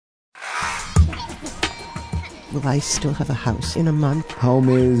Will I still have a house in a month? Home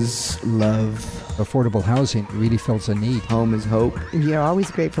is love. Affordable housing really fills a need. Home is hope. You're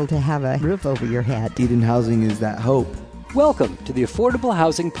always grateful to have a roof over your head. Eden Housing is that hope. Welcome to the Affordable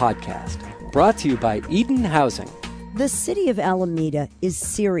Housing Podcast, brought to you by Eden Housing. The city of Alameda is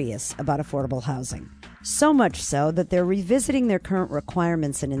serious about affordable housing, so much so that they're revisiting their current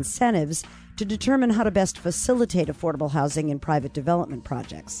requirements and incentives to determine how to best facilitate affordable housing in private development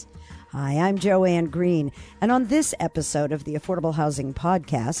projects. Hi, I'm Joanne Green, and on this episode of the Affordable Housing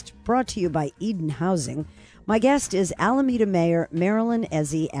Podcast, brought to you by Eden Housing, my guest is Alameda Mayor Marilyn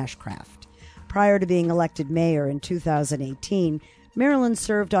Ezzy Ashcraft. Prior to being elected mayor in 2018, Marilyn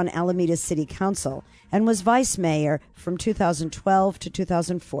served on Alameda City Council and was vice mayor from 2012 to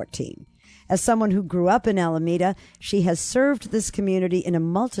 2014. As someone who grew up in Alameda, she has served this community in a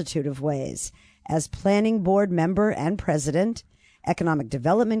multitude of ways as planning board member and president, Economic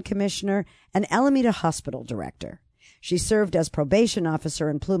Development Commissioner, and Alameda Hospital Director. She served as probation officer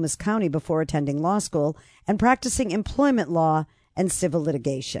in Plumas County before attending law school and practicing employment law and civil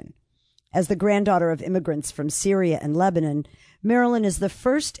litigation. As the granddaughter of immigrants from Syria and Lebanon, Marilyn is the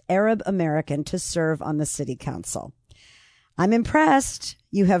first Arab American to serve on the city council. I'm impressed.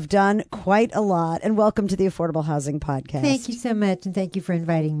 You have done quite a lot, and welcome to the Affordable Housing Podcast. Thank you so much, and thank you for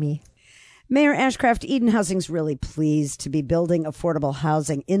inviting me. Mayor Ashcraft, Eden Housing's really pleased to be building affordable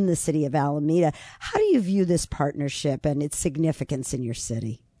housing in the city of Alameda. How do you view this partnership and its significance in your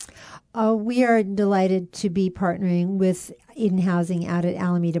city? We are delighted to be partnering with Eden Housing out at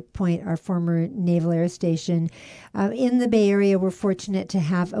Alameda Point, our former Naval Air Station. In the Bay Area, we're fortunate to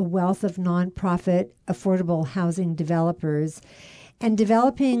have a wealth of nonprofit affordable housing developers. And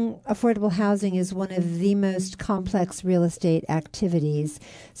developing affordable housing is one of the most complex real estate activities.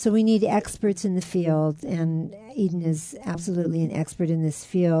 So we need experts in the field, and Eden is absolutely an expert in this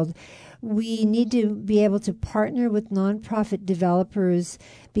field. We need to be able to partner with nonprofit developers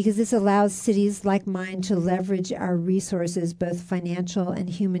because this allows cities like mine to leverage our resources, both financial and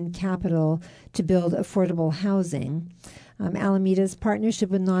human capital, to build affordable housing. Alameda's partnership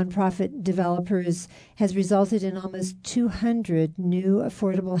with nonprofit developers has resulted in almost 200 new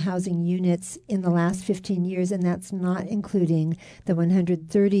affordable housing units in the last 15 years, and that's not including the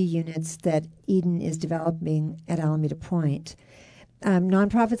 130 units that Eden is developing at Alameda Point.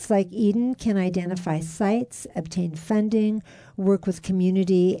 Nonprofits like Eden can identify sites, obtain funding, work with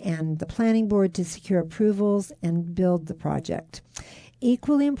community and the planning board to secure approvals, and build the project.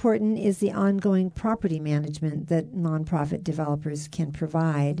 Equally important is the ongoing property management that nonprofit developers can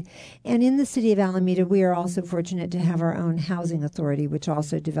provide. And in the city of Alameda, we are also fortunate to have our own housing authority, which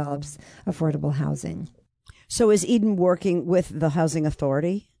also develops affordable housing. So is Eden working with the housing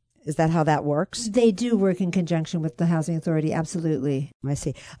authority? Is that how that works? They do work in conjunction with the housing authority, absolutely. I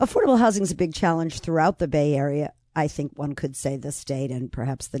see. Affordable housing is a big challenge throughout the Bay Area. I think one could say the state and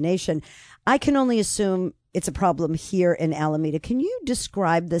perhaps the nation. I can only assume it's a problem here in Alameda. Can you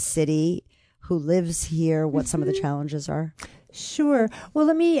describe the city, who lives here, what some of the challenges are? Sure. Well,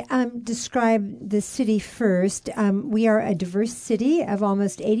 let me describe the city first. We are a diverse city of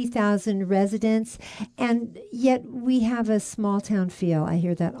almost 80,000 residents, and yet we have a small town feel. I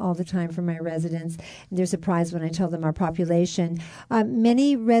hear that all the time from my residents, and they're surprised when I tell them our population.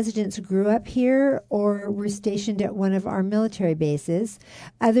 Many residents grew up here or were stationed at one of our military bases.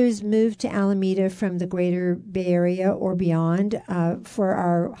 Others moved to Alameda from the greater Bay Area or beyond for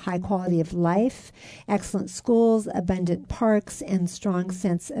our high quality of life, excellent schools, abundant parks, and strong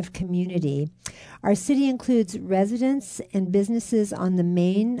sense of community. Our city includes residents and businesses on the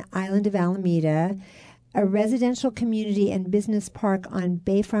main island of Alameda, a residential community and business park on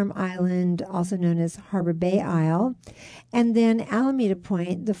Bay Farm Island, also known as Harbor Bay Isle, and then Alameda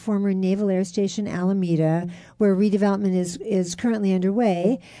Point, the former Naval Air Station Alameda, where redevelopment is currently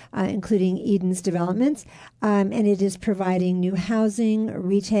underway, including Eden's developments, and it is providing new housing,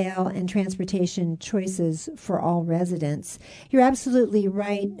 retail, and transportation choices for all residents. You're absolutely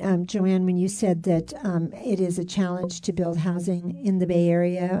right, Joanne, when you said that it is a challenge to build housing in the Bay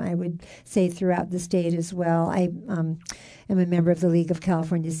Area. I would say throughout the state as well. I am a member of the League of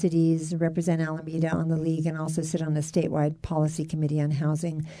California Cities, represent Alameda on the League, and also sit on the statewide policy committee on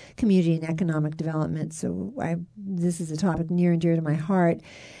housing, community, and economic development. So this is a topic near and dear to my heart.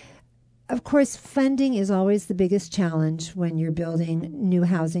 Of course, funding is always the biggest challenge when you're building new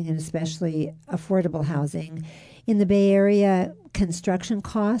housing, and especially affordable housing. In the Bay Area, construction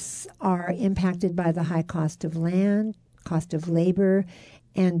costs are impacted by the high cost of land, cost of labor,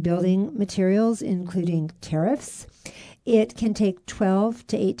 and building materials, including tariffs. It can take 12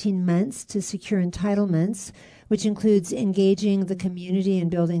 to 18 months to secure entitlements, which includes engaging the community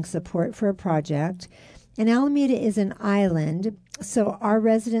and building support for a project. And Alameda is an island, so our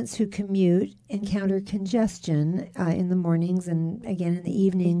residents who commute encounter congestion in the mornings and again in the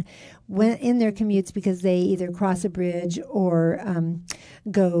evening when in their commutes because they either cross a bridge or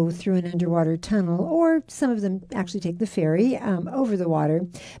go through an underwater tunnel, or some of them actually take the ferry over the water.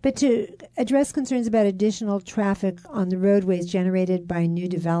 But to address concerns about additional traffic on the roadways generated by new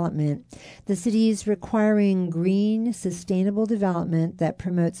development, the city is requiring green, sustainable development that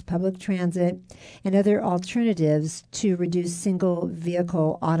promotes public transit and other alternatives to reduce single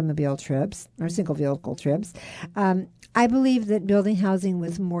vehicle trips. I believe that building housing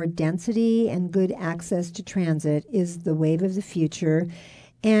with more density and good access to transit is the wave of the future,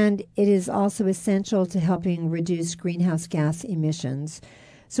 and it is also essential to helping reduce greenhouse gas emissions.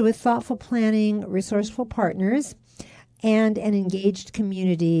 So with thoughtful planning, resourceful partners, and an engaged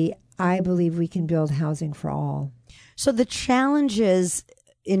community, I believe we can build housing for all. So the challenges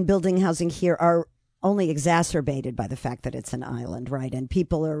in building housing here are only exacerbated by the fact that it's an island, right? And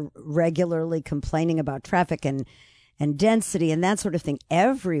people are regularly complaining about traffic and density and that sort of thing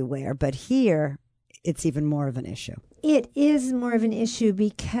everywhere. But here, it's even more of an issue. It is more of an issue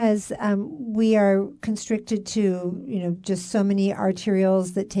because we are constricted to, just so many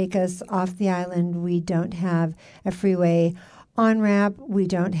arterials that take us off the island. We don't have a freeway on-ramp. We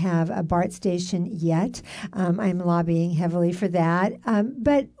don't have a BART station yet. I'm lobbying heavily for that.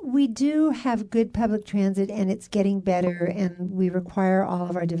 But we do have good public transit, and it's getting better, and we require all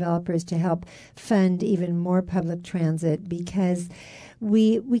of our developers to help fund even more public transit because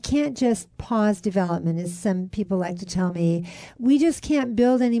we can't just pause development, as some people like to tell me. We just can't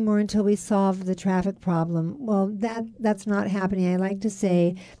build anymore until we solve the traffic problem. Well, that's not happening. I like to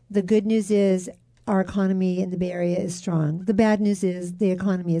say the good news is our economy in the Bay Area is strong. The bad news is the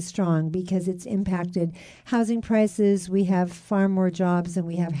economy is strong because it's impacted housing prices. We have far more jobs than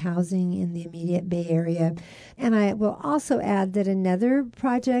we have housing in the immediate Bay Area. And I will also add that another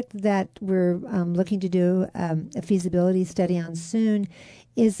project that we're looking to do a feasibility study on soon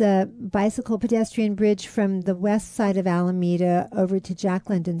is a bicycle pedestrian bridge from the west side of Alameda over to Jack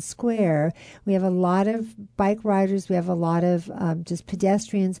London Square. We have a lot of bike riders. We have a lot of just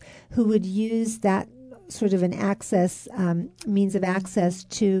pedestrians who would use that sort of an access, means of access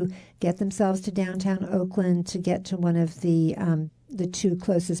to get themselves to downtown Oakland, to get to one of the two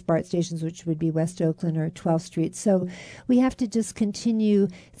closest BART stations, which would be West Oakland or 12th Street. So we have to just continue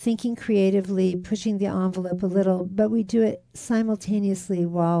thinking creatively, pushing the envelope a little, but we do it simultaneously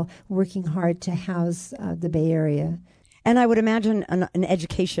while working hard to house the Bay Area. And I would imagine an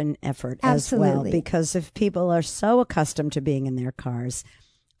education effort Absolutely. As well, because if people are so accustomed to being in their cars,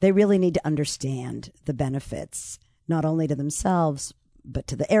 they really need to understand the benefits, not only to themselves, but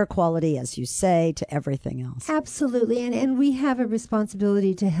to the air quality, as you say, to everything else. Absolutely. And we have a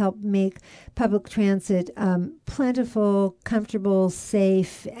responsibility to help make public transit plentiful, comfortable,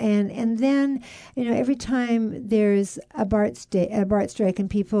 safe. And then, every time there's a BART strike and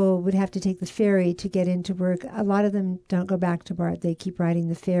people would have to take the ferry to get into work, a lot of them don't go back to BART. They keep riding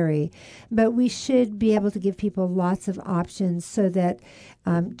the ferry. But we should be able to give people lots of options so that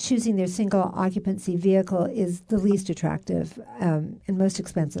choosing their single occupancy vehicle is the least attractive and most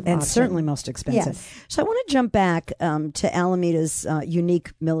expensive and option. Certainly most expensive. Yes. So I want to jump back to Alameda's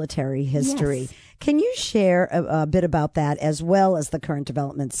unique military history. Yes. Can you share a bit about that as well as the current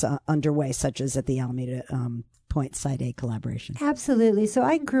developments underway, such as at the Alameda Point Site A collaboration? Absolutely. So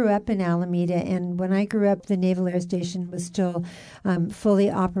I grew up in Alameda, and when I grew up, the Naval Air Station was still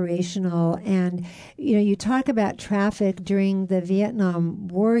fully operational. And, you talk about traffic during the Vietnam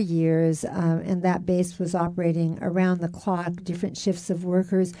War years, and that base was operating around the clock, different shifts of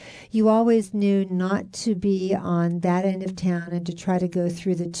workers. You always knew not to be on that end of town and to try to go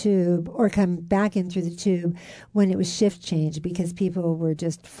through the tube or come back in through the tube when it was shift change, because people were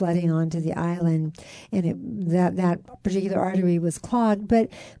just flooding onto the island, and that particular artery was clogged. But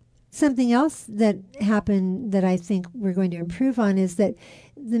something else that happened that I think we're going to improve on is that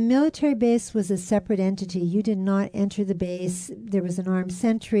the military base was a separate entity. You did not enter the base. There was an armed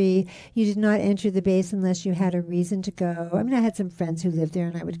sentry. You did not enter the base unless you had a reason to go. I mean, I had some friends who lived there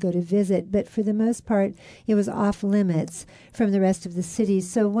and I would go to visit, but for the most part, it was off limits from the rest of the city.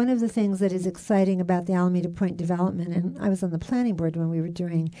 So one of the things that is exciting about the Alameda Point development, and I was on the planning board when we were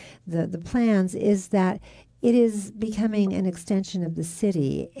doing the plans, is that it is becoming an extension of the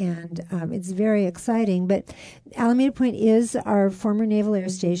city, and it's very exciting. But Alameda Point is our former Naval Air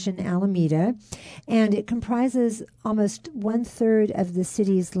Station, Alameda, and it comprises almost 1/3 of the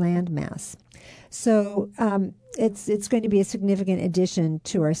city's land mass. So it's going to be a significant addition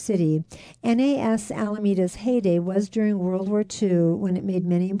to our city. NAS Alameda's heyday was during World War II, when it made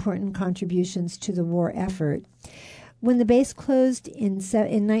many important contributions to the war effort. When the base closed in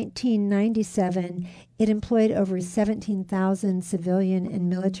 1997, it employed over 17,000 civilian and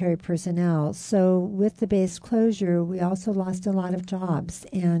military personnel. So with the base closure, we also lost a lot of jobs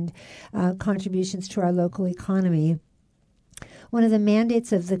and contributions to our local economy. One of the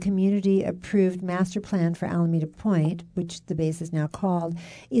mandates of the community-approved master plan for Alameda Point, which the base is now called,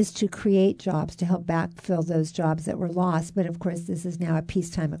 is to create jobs, to help backfill those jobs that were lost. But of course, this is now a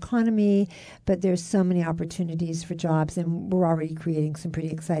peacetime economy, but there's so many opportunities for jobs, and we're already creating some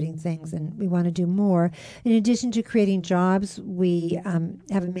pretty exciting things, and we want to do more. In addition to creating jobs, we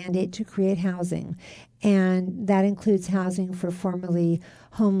have a mandate to create housing. And that includes housing for formerly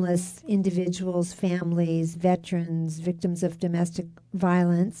homeless individuals, families, veterans, victims of domestic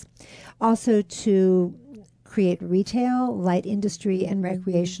violence. Also to create retail, light industry, and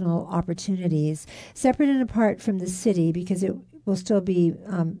recreational opportunities, separate and apart from the city, because it will still be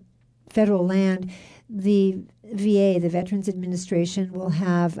federal land. The VA, the Veterans Administration, will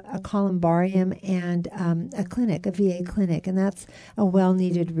have a columbarium and a clinic, a VA clinic, and that's a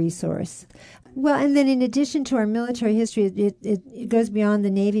well-needed resource. Well, and then in addition to our military history, it goes beyond the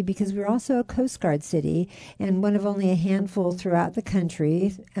Navy, because we're also a Coast Guard city, and one of only a handful throughout the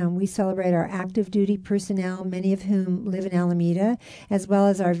country. We celebrate our active duty personnel, many of whom live in Alameda, as well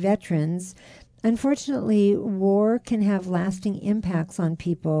as our veterans. Unfortunately, war can have lasting impacts on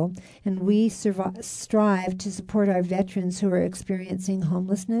people, and we strive to support our veterans who are experiencing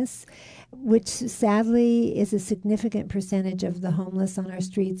homelessness, which sadly is a significant percentage of the homeless on our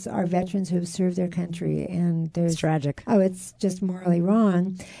streets are veterans who have served their country. And It's tragic. Oh, it's just morally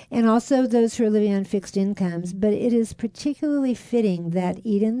wrong. And also those who are living on fixed incomes. But it is particularly fitting that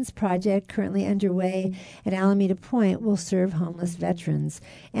Eden's project, currently underway at Alameda Point, will serve homeless veterans.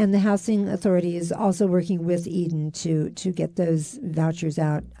 And the Housing Authority is also working with Eden to get those vouchers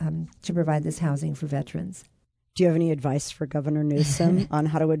out to provide this housing for veterans. Do you have any advice for Governor Newsom on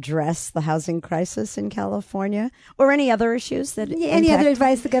how to address the housing crisis in California, or any other issues that any other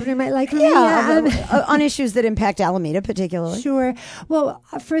advice the governor might like from me? On issues that impact Alameda particularly? Sure. Well,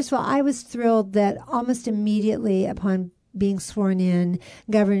 first of all, I was thrilled that almost immediately upon being sworn in,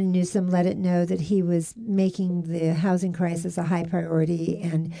 Governor Newsom let it know that he was making the housing crisis a high priority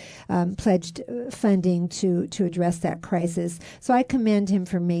and pledged funding to address that crisis. So I commend him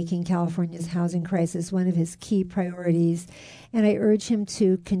for making California's housing crisis one of his key priorities, and I urge him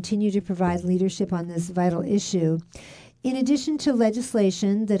to continue to provide leadership on this vital issue. In addition to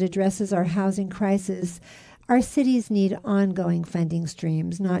legislation that addresses our housing crisis, our cities need ongoing funding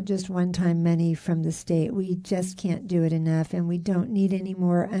streams, not just one-time money from the state. We just can't do it enough, and we don't need any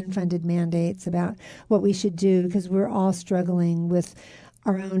more unfunded mandates about what we should do, because we're all struggling with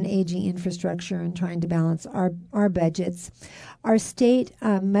our own aging infrastructure and trying to balance our budgets. Our state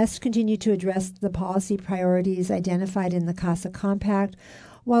must continue to address the policy priorities identified in the CASA Compact,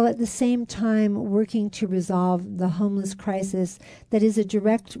 while at the same time working to resolve the homeless crisis that is a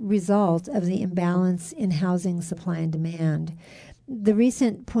direct result of the imbalance in housing supply and demand. The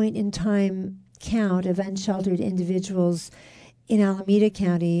recent point-in-time count of unsheltered individuals in Alameda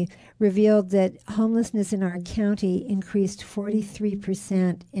County revealed that homelessness in our county increased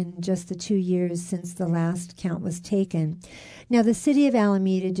 43% in just the 2 years since the last count was taken. Now, the city of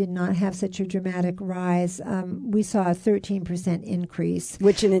Alameda did not have such a dramatic rise. We saw a 13% increase.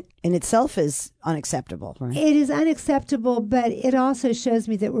 Which in itself is unacceptable, right? It is unacceptable, but it also shows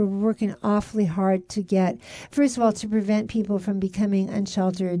me that we're working awfully hard to get, first of all, to prevent people from becoming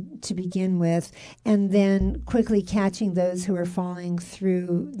unsheltered to begin with, and then quickly catching those who are falling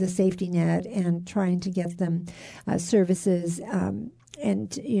through the safety net and trying to get them services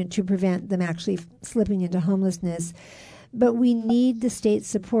and to prevent them actually slipping into homelessness. But we need the state's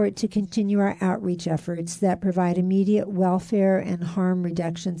support to continue our outreach efforts that provide immediate welfare and harm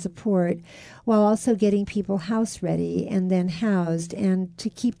reduction support, while also getting people house ready and then housed, and to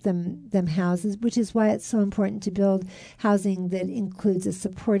keep them housed, which is why it's so important to build housing that includes a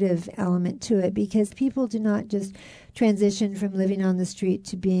supportive element to it, because people do not just transition from living on the street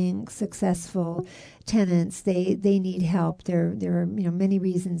to being successful tenants. They need help. There are many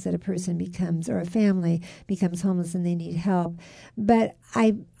reasons that a person becomes, or a family becomes, homeless, and they need help. But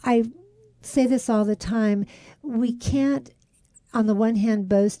I say this all the time. We can't, on the one hand,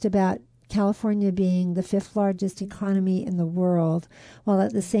 boast about California being the 5th largest economy in the world, while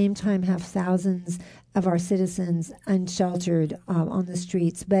at the same time have thousands of our citizens unsheltered on the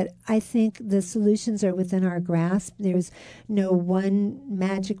streets. But I think the solutions are within our grasp. There's no one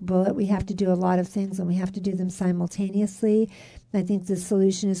magic bullet. We have to do a lot of things, and we have to do them simultaneously. I think the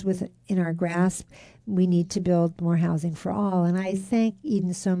solution is within our grasp. We need to build more housing for all. And I thank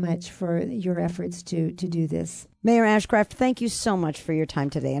Eden so much for your efforts to do this. Mayor Ashcraft, thank you so much for your time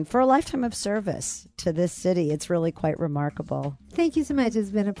today and for a lifetime of service to this city. It's really quite remarkable. Thank you so much.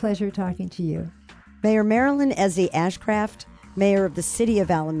 It's been a pleasure talking to you. Mayor Marilyn Ezzy Ashcraft, Mayor of the City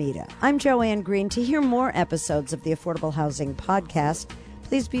of Alameda. I'm Joanne Green. To hear more episodes of the Affordable Housing Podcast,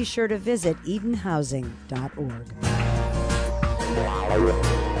 please be sure to visit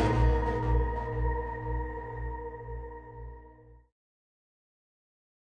EdenHousing.org.